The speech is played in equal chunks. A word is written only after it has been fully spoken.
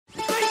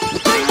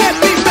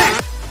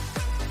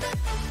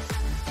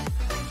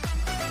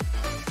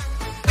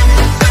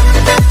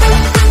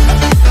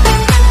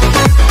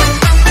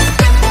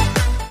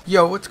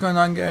Yo, what's going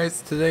on,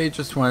 guys? Today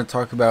just want to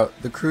talk about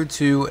The Crew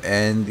 2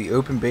 and the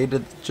open beta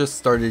that just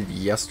started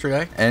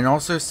yesterday. And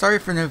also, sorry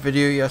for no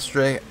video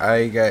yesterday.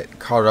 I got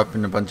caught up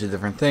in a bunch of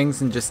different things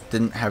and just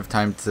didn't have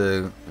time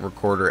to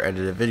record or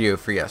edit a video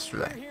for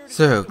yesterday.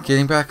 So,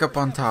 getting back up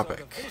on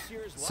topic.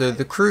 So,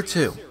 The Crew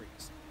 2.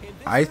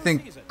 I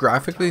think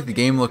graphically the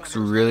game looks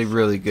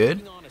really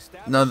good.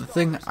 Now, the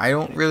thing I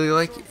don't really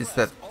like is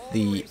that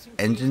the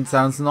engine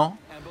sounds and all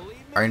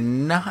are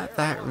not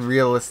that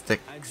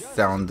realistic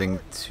sounding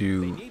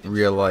to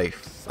real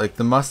life. Like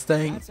the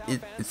Mustang,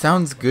 it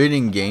sounds good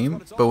in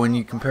game, but when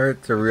you compare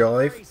it to real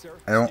life,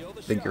 I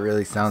don't think it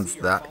really sounds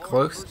that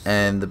close.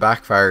 And the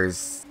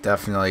backfires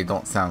definitely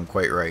don't sound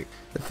quite right.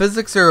 The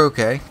physics are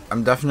okay.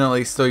 I'm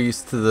definitely still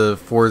used to the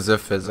Forza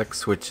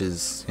physics, which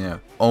is, you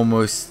know,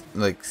 almost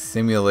like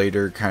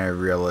simulator kind of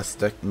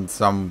realistic in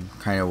some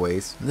kind of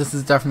ways. This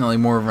is definitely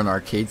more of an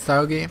arcade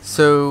style game.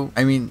 So,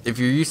 I mean, if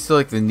you're used to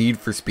like the Need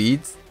for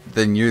Speeds,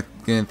 then you're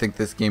gonna think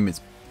this game is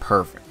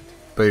perfect.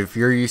 But if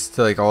you're used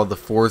to like all the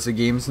Forza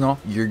games and all,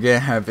 you're gonna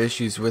have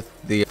issues with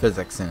the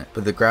physics in it.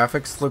 But the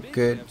graphics look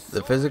good,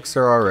 the physics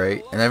are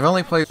alright, and I've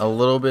only played a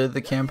little bit of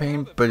the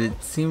campaign, but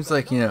it seems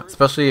like, you know,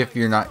 especially if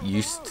you're not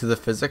used to the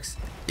physics,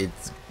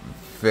 it's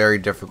very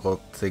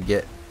difficult to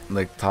get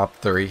like top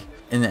 3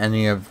 in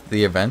any of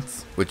the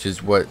events, which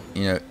is what,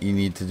 you know, you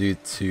need to do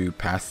to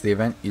pass the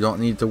event. You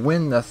don't need to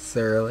win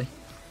necessarily,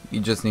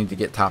 you just need to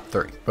get top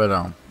 3.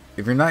 But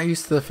if you're not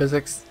used to the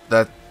physics,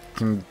 that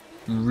can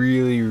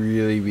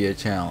really be a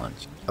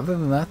challenge. Other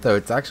than that though,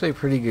 it's actually a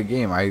pretty good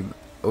game.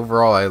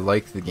 Overall I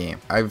like the game.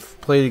 I've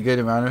played a good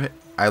amount of it.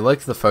 I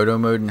like the photo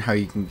mode and how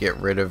you can get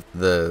rid of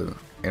the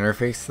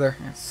interface there,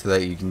 so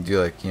that you can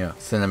do like, you know,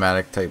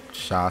 cinematic type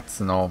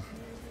shots and all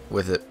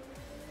with it,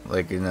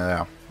 like in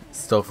a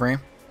still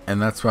frame.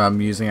 And that's what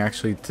I'm using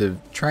actually to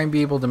try and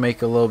be able to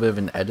make a little bit of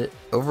an edit.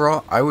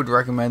 Overall, I would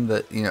recommend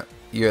that, you know,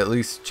 you at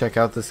least check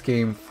out this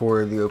game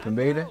for the open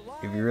beta.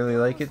 If you really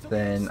like it,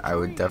 then I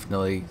would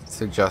definitely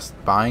suggest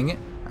buying it.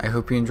 I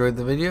hope you enjoyed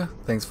the video.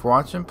 Thanks for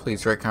watching.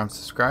 Please rate, comment,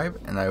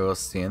 subscribe, and I will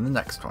see you in the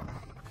next one.